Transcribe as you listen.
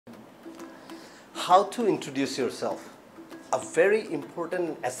how to introduce yourself, a very important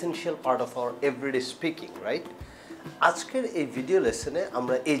and essential part of our everyday speaking, right? আজকের এই video লেসনে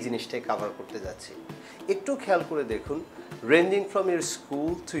আমরা এই জিনিসটাই cover করতে যাচ্ছি। একটু খেয়াল করে দেখুন, ranging from your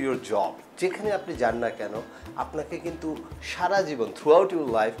school to your job, যেখানে আপনি যান না কেন, আপনাকে কিন্তু সারা জীবন through out your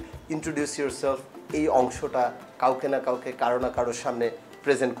life introduce yourself এই অংশটা কাউকে না কাউকে কারো না কারোর সামনে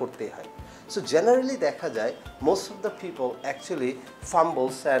প্রেজেন্ট করতেই হয়। So generally দেখা যায় most of the people actually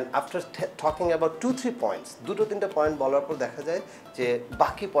fumbles, and after talking about 2-3 points, দুটো তিনটা পয়েন্ট বলার পর দেখা যায় যে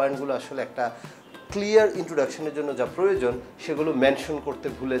বাকি পয়েন্টগুলো আসলে একটা ক্লিয়ার ইন্ট্রোডাকশনের জন্য যা প্রয়োজন সেগুলো মেনশন করতে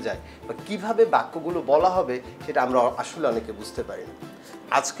ভুলে যায়, বা কীভাবে বাক্যগুলো বলা হবে সেটা আমরা আসলে অনেকে বুঝতে পারি না।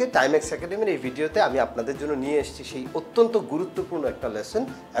 আজকে টাইমেক্স একাডেমির এই ভিডিওতে আমি আপনাদের জন্য নিয়ে এসেছি সেই অত্যন্ত গুরুত্বপূর্ণ একটা লেসন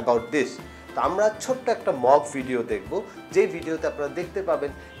অ্যাবাউট দিস। তো আমরা ছোট্ট একটা মক ভিডিও দেখব, যেই ভিডিওতে আপনারা দেখতে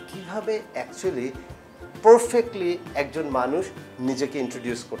পাবেন কিভাবে অ্যাকচুয়ালি পারফেক্টলি একজন মানুষ নিজেকে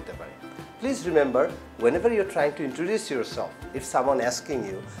ইন্ট্রোডিউস করতে পারে। Please remember, whenever you're trying to introduce yourself, if someone asking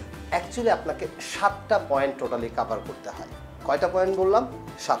you, actually আপনাকে 7টা পয়েন্ট টোটালি কভার করতে হয়। কয়টা পয়েন্ট বললাম?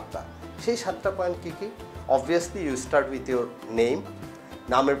 7টা। সেই 7টা point key key? Obviously you start with your name,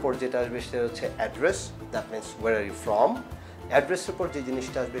 নামের পর যেটা আসবে সেটা হচ্ছে address, that means war are you from. অ্যাড্রেসের পর যে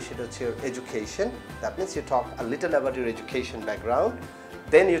জিনিসটা আসবে সেটা হচ্ছে your education, that means you talk a little about your education background.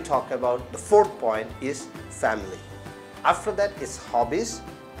 Then you talk about the 4th point is family. After that is hobbies,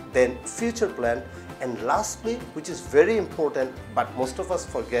 then future plan, and lastly, which is very important but most of us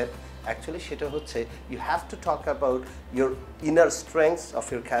forget, actually সেটা হচ্ছে you have to talk about your inner strengths of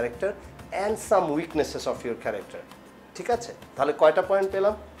your character and some weaknesses of your character. ঠিক আছে? তাহলে কয়টা point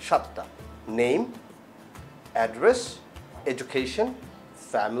পেলাম? 7টা। Name, address, education,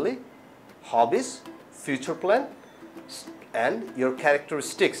 family, hobbies, future plan, and your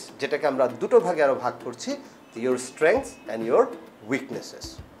characteristics, যেটাকে আমরা দুটো ভাগে আরো ভাগ করছি, your strengths and your weaknesses.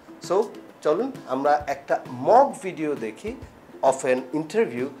 So চলুন আমরা একটা মক ভিডিও দেখি অফ অ্যান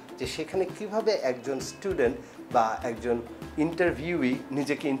ইন্টারভিউ, যে সেখানে কিভাবে একজন স্টুডেন্ট বা একজন ইন্টারভিউই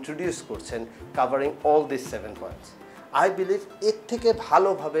নিজেকে ইন্ট্রোডিউস করছেন, covering all this 7 points. I believe এর থেকে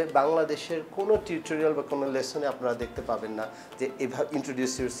ভালোভাবে বাংলাদেশের কোনো টিউটোরিয়াল বা কোনো লেসনে আপনারা দেখতে পাবেন না যে এভাবে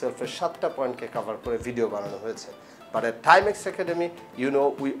ইন্ট্রোডিউস ইউরসেলফের 7টা পয়েন্টকে কভার করে ভিডিও বানানো হয়েছে। But at Timex academy you know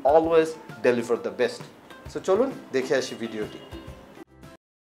we always deliver the best. So চলুন দেখে আসি ভিডিওটি।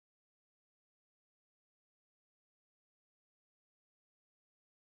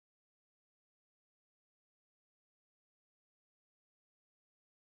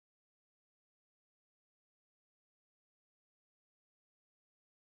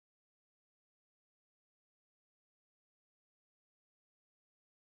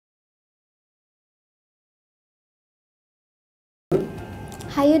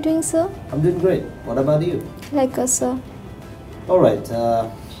 How are you doing, sir? I'm doing great. What about you? Like us, sir. All right.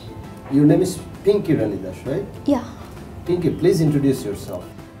 Your name is Pinky Ranidash, right? Yeah. Pinky, please introduce yourself.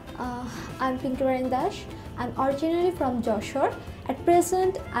 I'm Pinky Ranidash. I'm originally from Joshua. At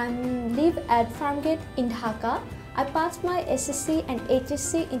present, I live at Farmgate in Dhaka. I passed my SSC and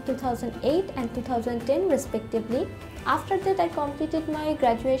HSC in 2008 and 2010 respectively. After that, I completed my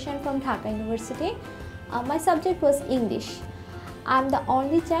graduation from Dhaka University. My subject was English. I'm the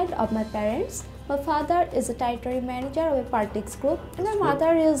only child of my parents. My father is a territory manager of a politics group, and my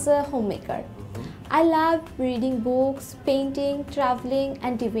mother is a homemaker. I love reading books, painting, traveling,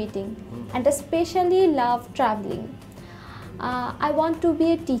 and debating, and especially love traveling. I want to be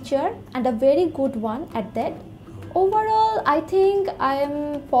a teacher, and a very good one at that. Overall, I think I am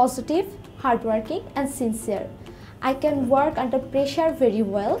positive, hardworking, and sincere. I can work under pressure very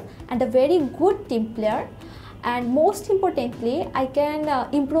well, and a very good team player. And most importantly, I can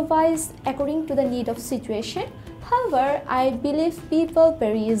improvise according to the need of situation. However, I believe people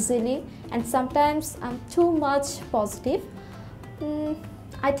very easily, and sometimes I'm too much positive.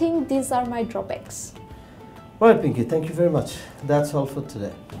 I think these are my drawbacks. All right, Pinky, thank you very much. That's all for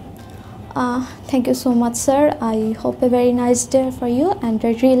today. Thank you so much, sir. I hope a very nice day for you, and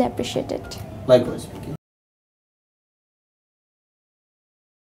I really appreciate it. Likewise, Pinky.